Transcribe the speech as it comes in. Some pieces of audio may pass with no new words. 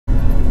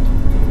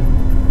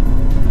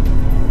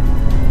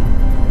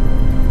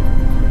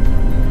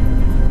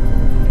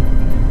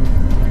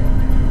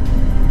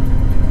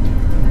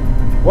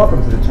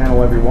Welcome to the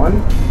channel, everyone.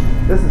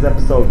 This is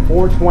episode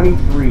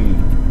 423.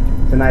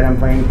 Tonight I'm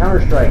playing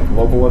Counter-Strike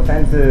Global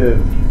Offensive.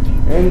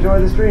 Enjoy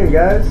the stream,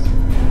 guys.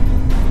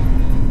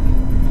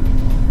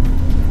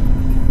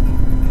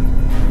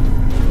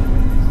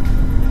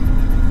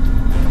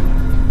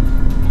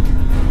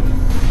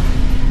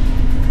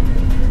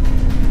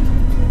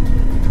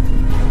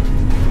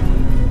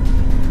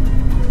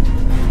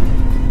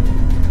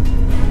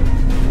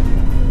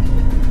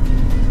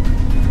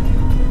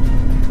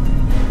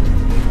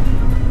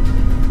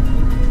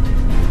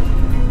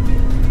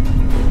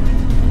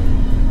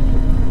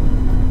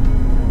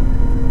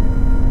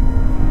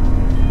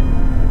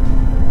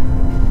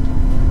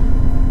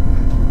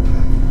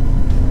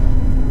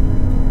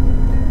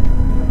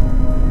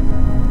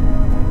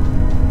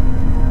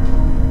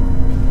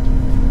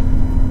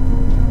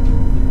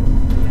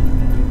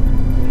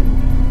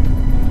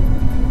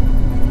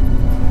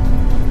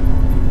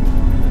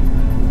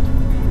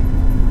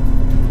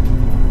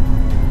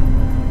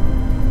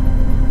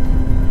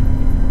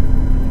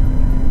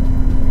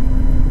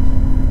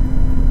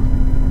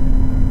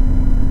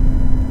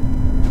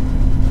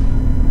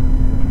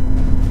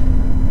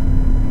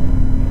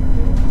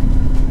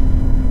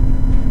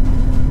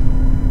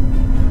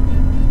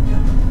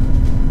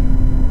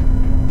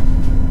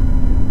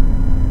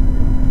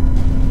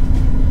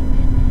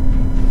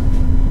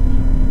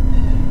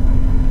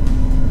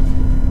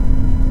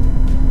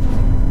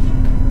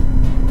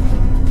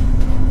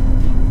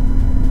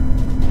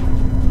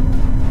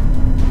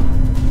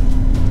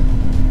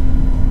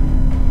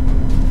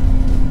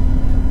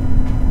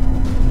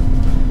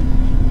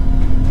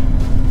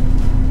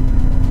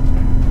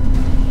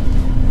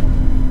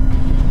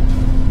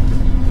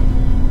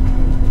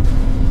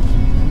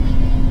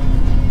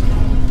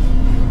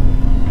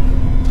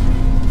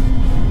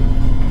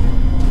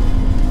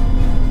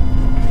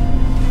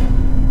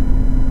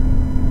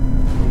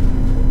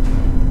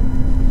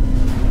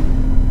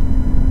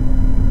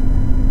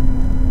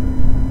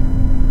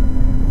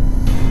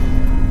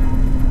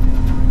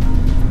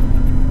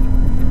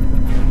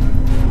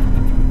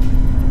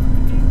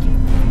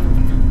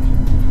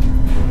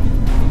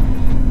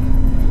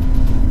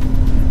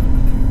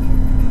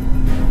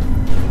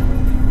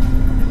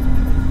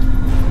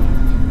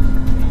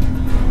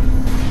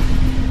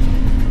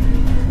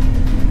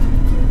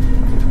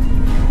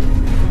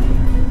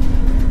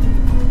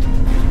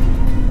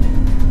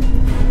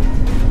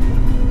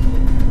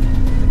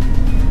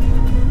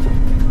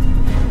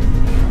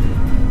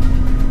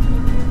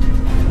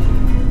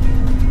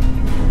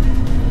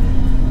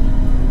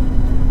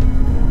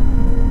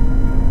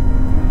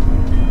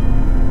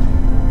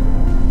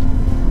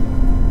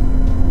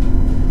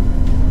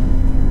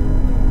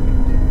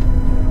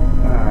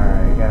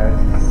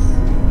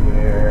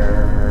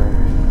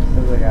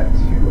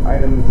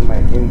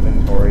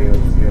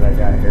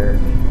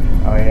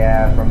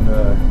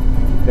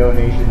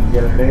 Donations the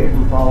other day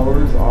from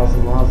followers.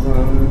 Awesome.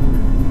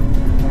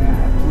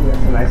 Yeah, ooh, that's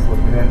a nice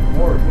looking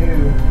Ep.4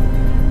 too.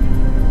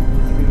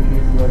 Let's see what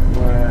these look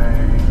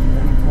like.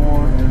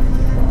 Ep.4 and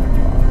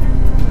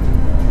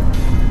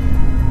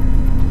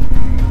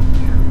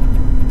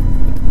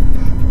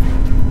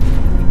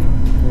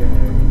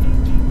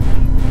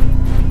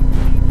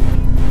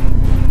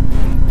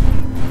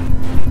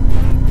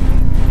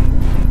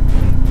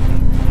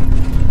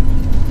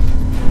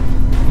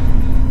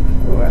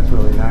oh, that's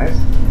really nice.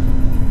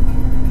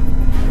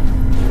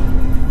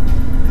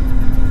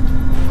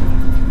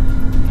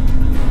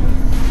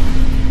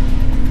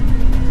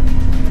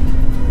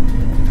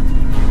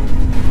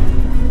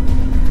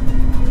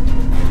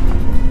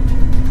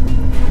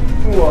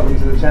 Welcome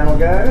to the channel,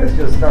 guys.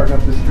 Just starting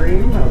up the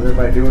stream. How's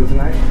everybody doing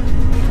tonight?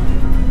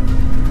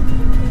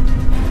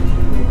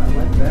 Ooh, I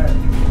like that.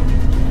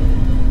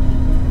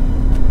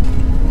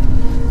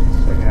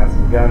 Checking out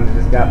some guns. I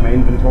just got my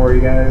inventory,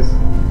 guys.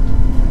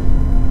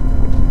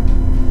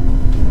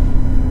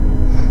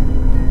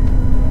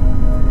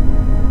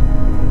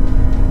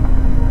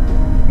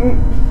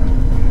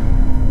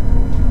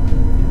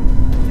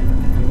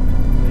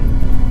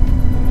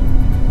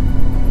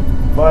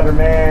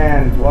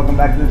 Butterman, welcome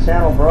back to the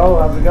channel, bro.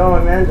 How's it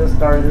going, man? Just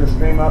started this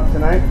stream up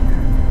tonight.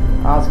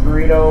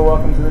 Oscarito,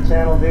 welcome to the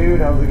channel, dude.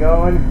 How's it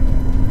going?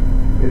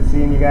 Good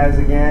seeing you guys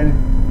again.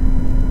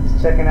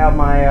 Just checking out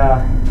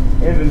my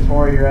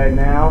inventory right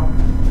now.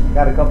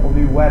 Got a couple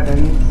new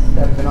weapons.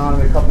 Haven't been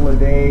on in a couple of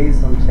days,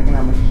 so I'm checking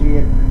out my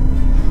shit.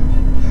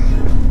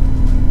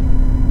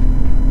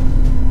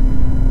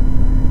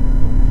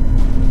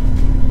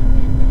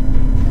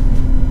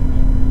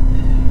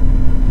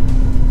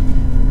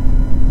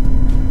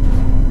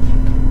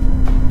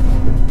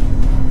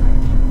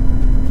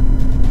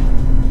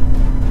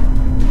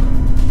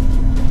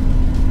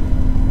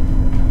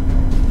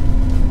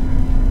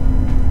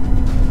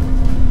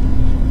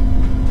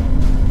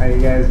 How you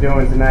guys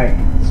doing tonight?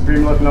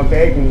 Stream looking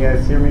okay? Can you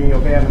guys hear me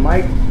okay on the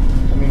mic?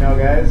 Let me know,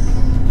 guys.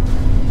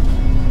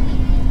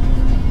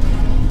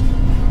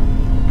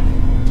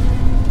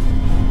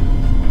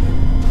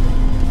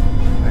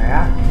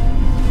 Yeah.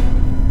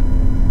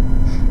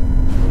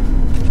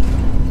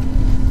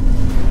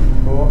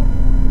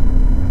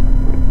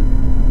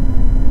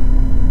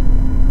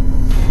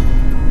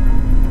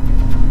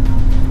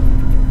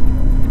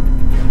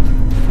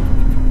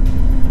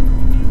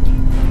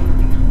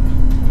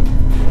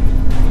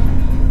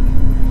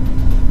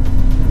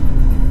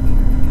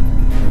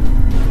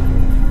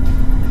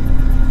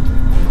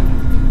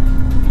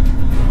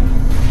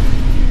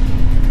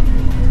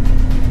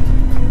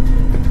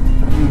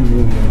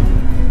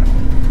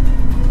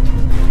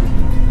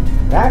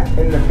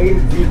 and the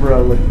faded zebra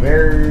look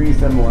very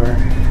similar.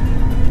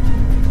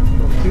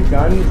 Those two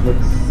guns look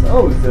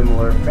so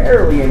similar,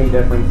 barely any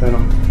difference in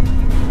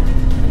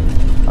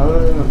them.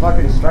 Other than the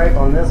fucking stripe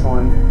on this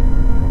one.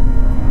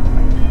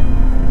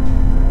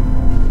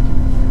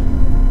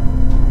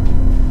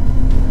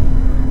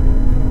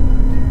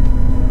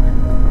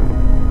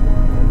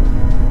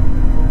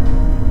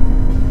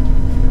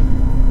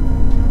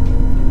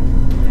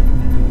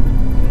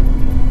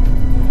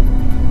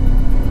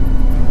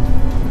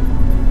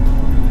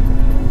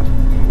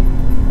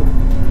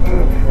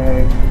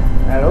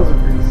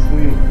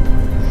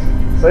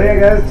 So yeah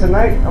guys,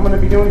 tonight I'm going to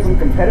be doing some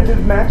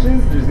competitive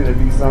matches. There's going to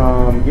be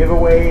some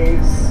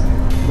giveaways,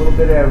 a little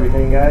bit of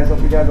everything guys.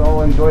 Hope you guys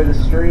all enjoy the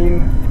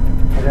stream.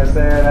 Like I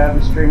said, I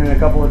haven't streamed in a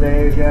couple of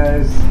days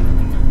guys.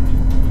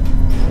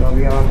 So I'll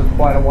be on for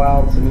quite a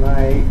while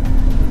tonight.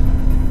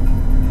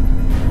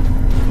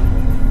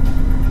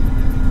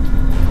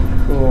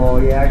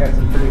 Cool, yeah I got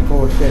some pretty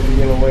cool shit to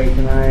give away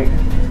tonight.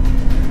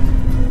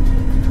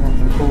 Got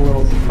some cool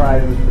little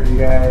surprises for you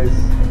guys.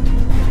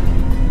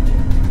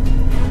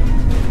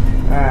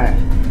 Alright,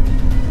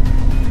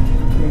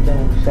 let me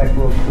double check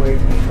real quick,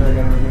 make sure I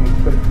got everything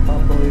equipped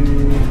properly.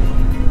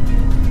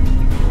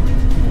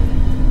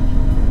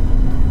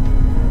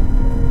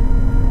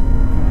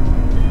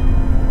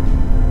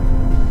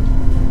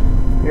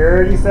 You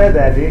already said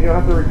that, dude. You don't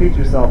have to repeat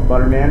yourself,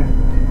 Butterman.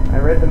 I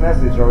read the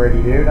message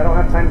already, dude. I don't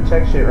have time to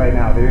check shit right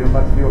now, dude. I'm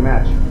about to do a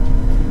match.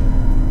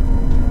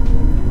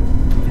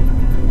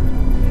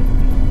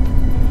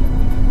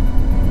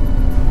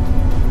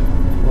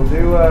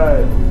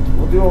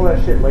 We'll do all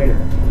that shit later.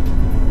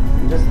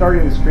 I'm just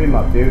starting the stream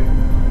up, dude.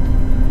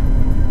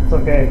 It's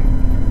okay.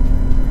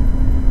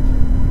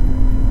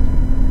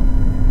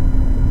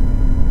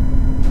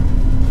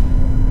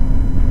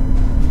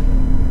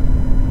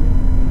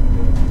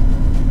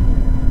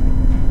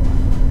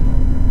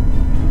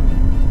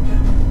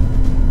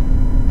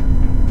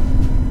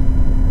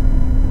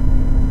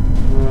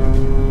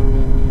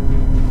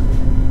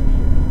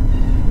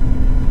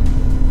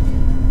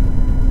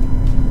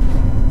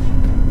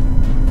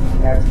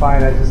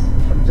 Fine,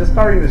 I'm just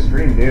starting the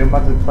stream, dude. I'm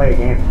about to play a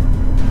game.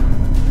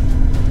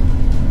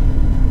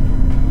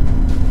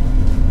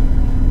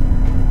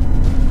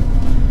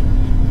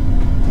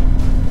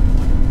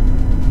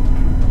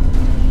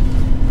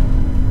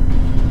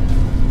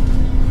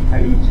 How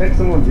do you check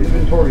someone's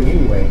inventory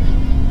anyway?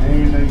 I didn't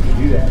even know you could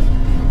do that.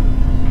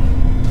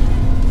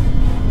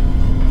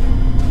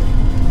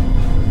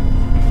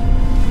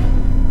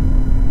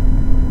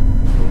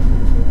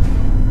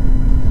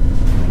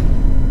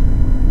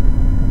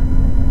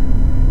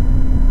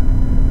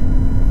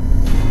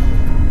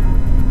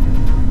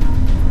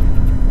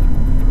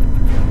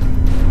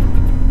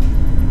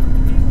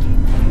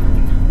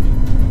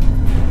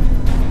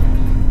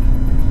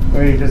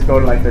 Or you just go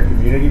to like their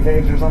community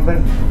page or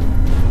something?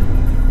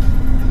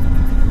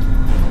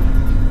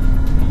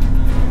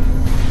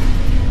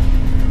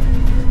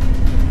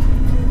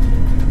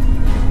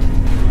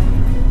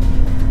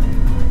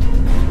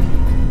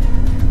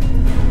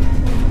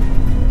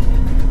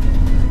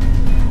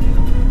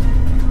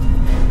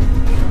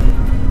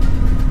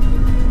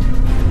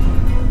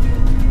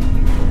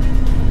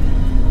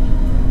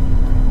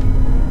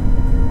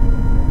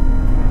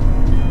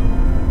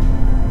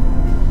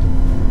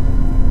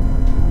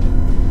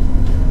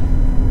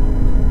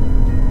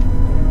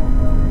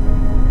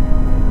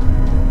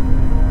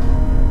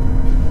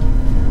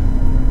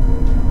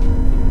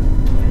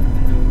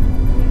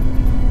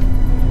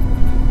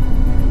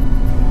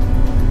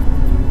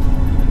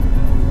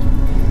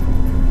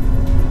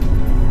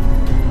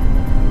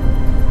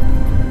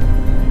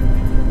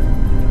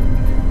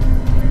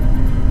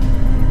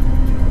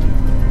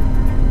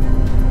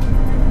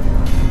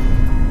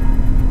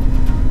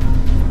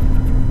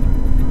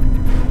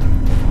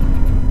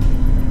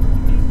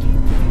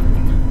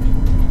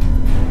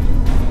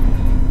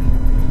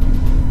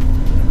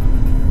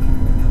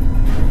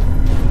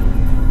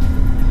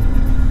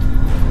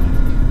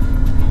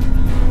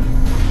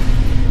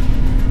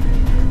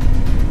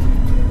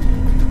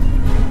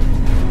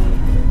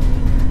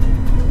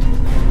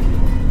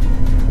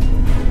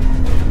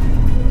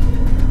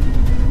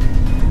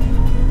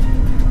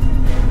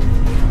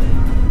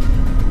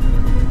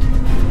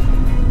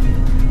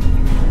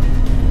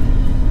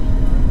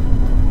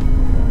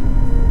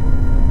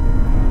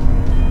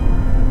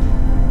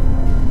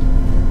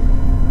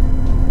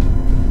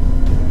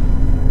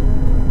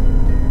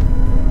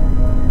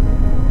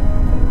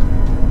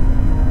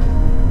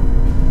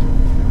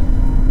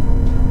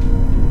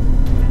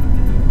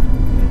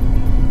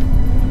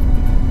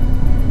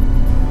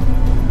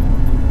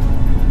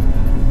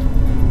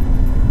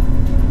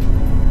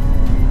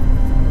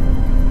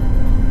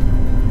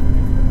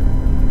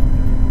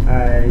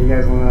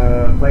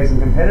 play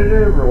some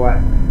competitive or what?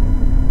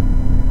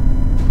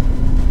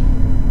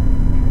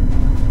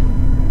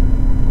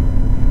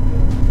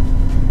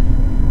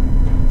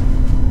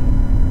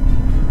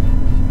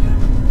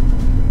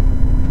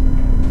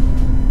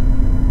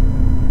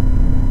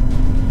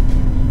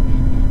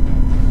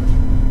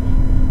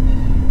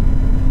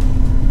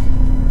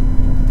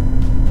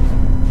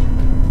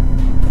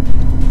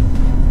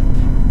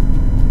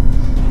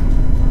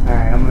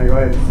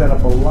 ahead and set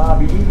up a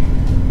lobby.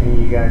 Any of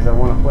you guys that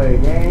want to play a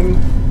game, go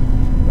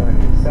ahead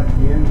and accept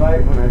the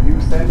invite when I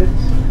do send it.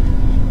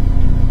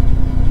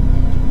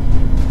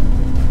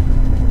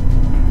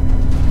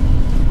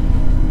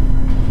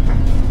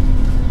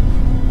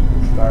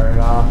 Start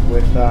off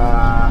with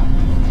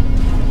some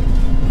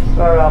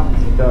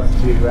Dust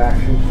 2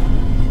 action.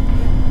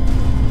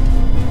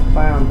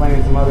 Plan on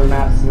playing some other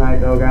maps tonight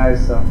though,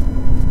 guys, so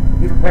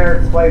be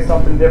prepared to play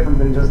something different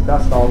than just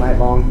Dust all night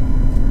long.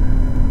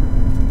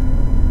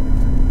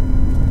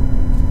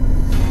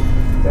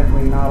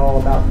 Definitely not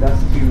all about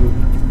Dust 2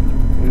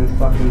 in this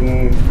fucking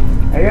game.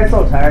 I get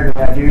so tired of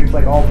that, dude. It's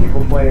like all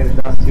people play is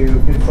Dust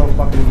 2. It's so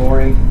fucking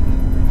boring.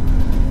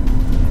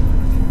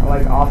 I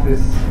like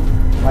Office,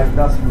 I like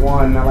Dust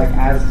 1, I like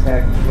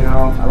Aztec, you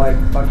know? I like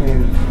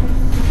fucking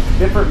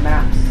different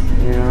maps,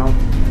 you know?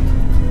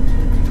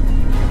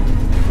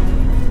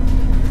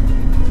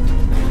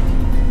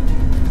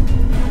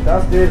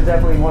 Dust is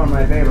definitely one of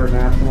my favorite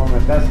maps and one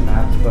of my best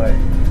maps, but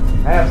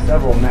I have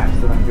several maps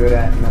that I'm good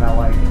at and that I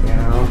like, you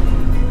know?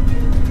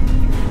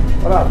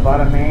 What up,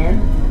 butter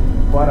man?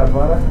 Butter.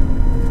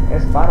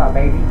 It's butter,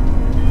 baby.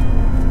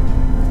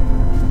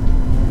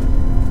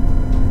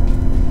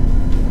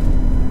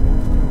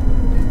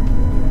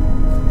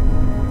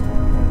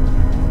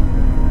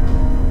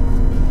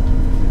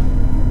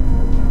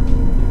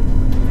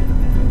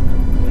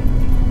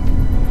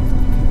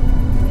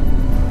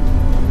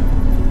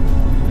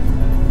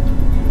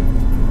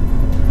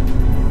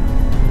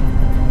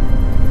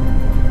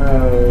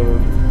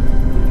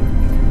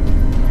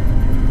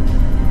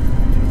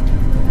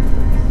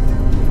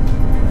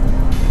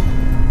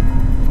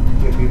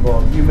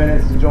 A few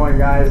minutes to join,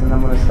 guys, and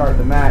I'm going to start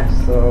the match,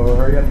 so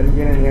hurry up and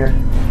get in here.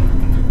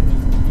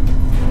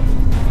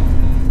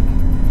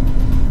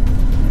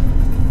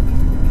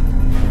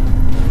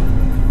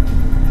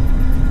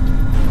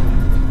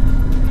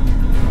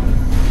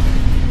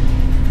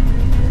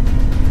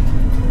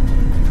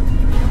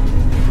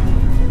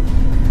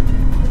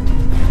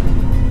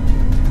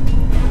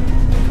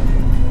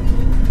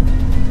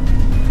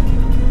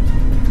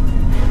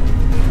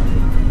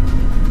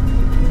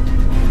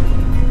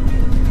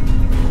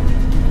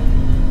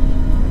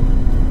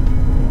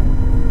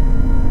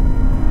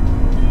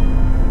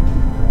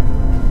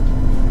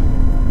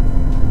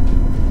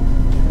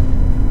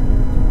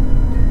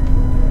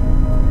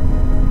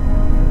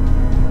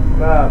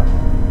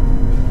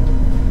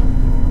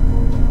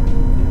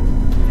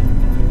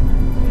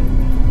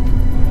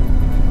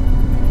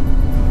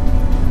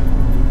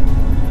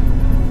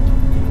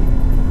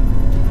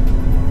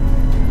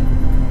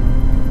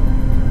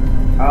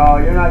 Oh,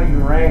 you're not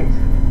even ranked,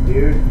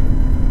 dude.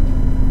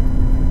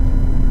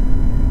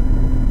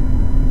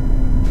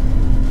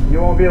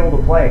 You won't be able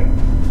to play.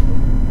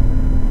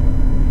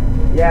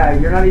 Yeah,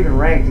 you're not even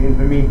ranked,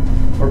 Infamy.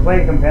 We're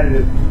playing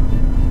competitive.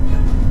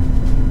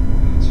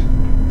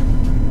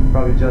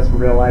 Probably just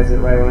realized it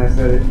right when I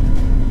said it.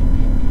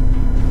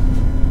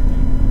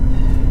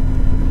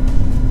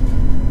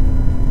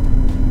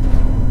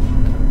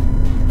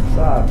 What's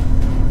up?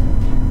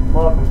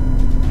 Welcome.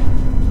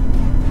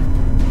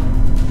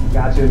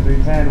 Gotcha,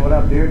 310. What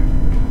up, dude?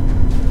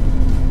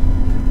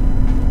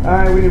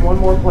 Alright, we need one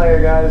more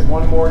player, guys.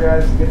 One more,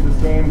 guys, to get this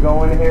game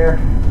going here.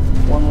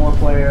 One more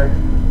player.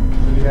 So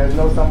if you guys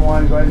know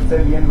someone, go ahead and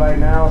send the invite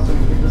now so we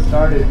can get this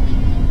started.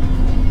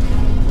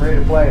 I'm ready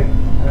to play. I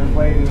haven't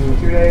played in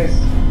 2 days,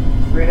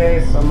 3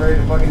 days, so I'm ready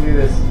to fucking do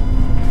this.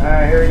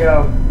 Alright, here we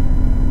go.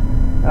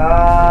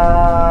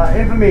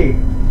 Infamy.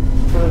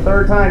 For the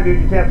third time,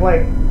 dude, you can't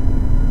play.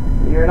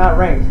 You're not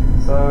ranked,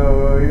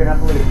 so you're gonna have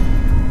to leave.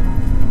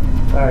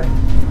 Alright, I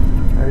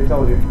already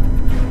told you.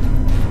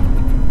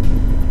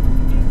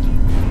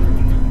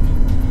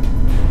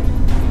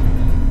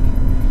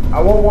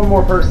 I want one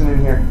more person in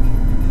here.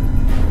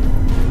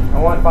 I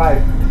want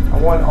 5. I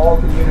want all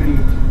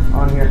community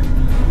on here.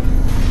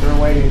 They're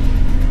waiting.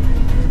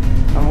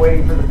 I'm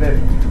waiting for the 5th.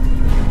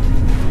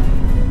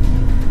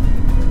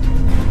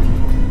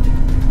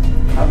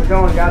 How's it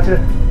going? Gotcha.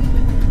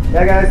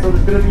 Yeah, guys, so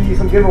there's going to be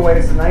some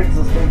giveaways tonight,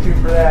 so stay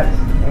tuned for that.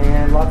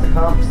 And lots of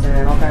comps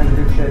and all kinds of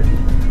good shit.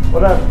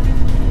 What up?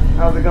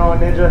 How's it going,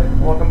 Ninja?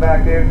 Welcome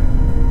back, dude.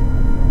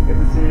 Good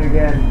to see you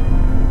again.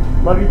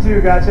 Love you too,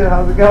 gotcha.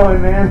 How's it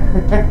going, man?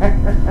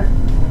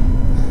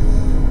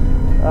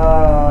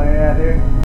 Oh, yeah, dude.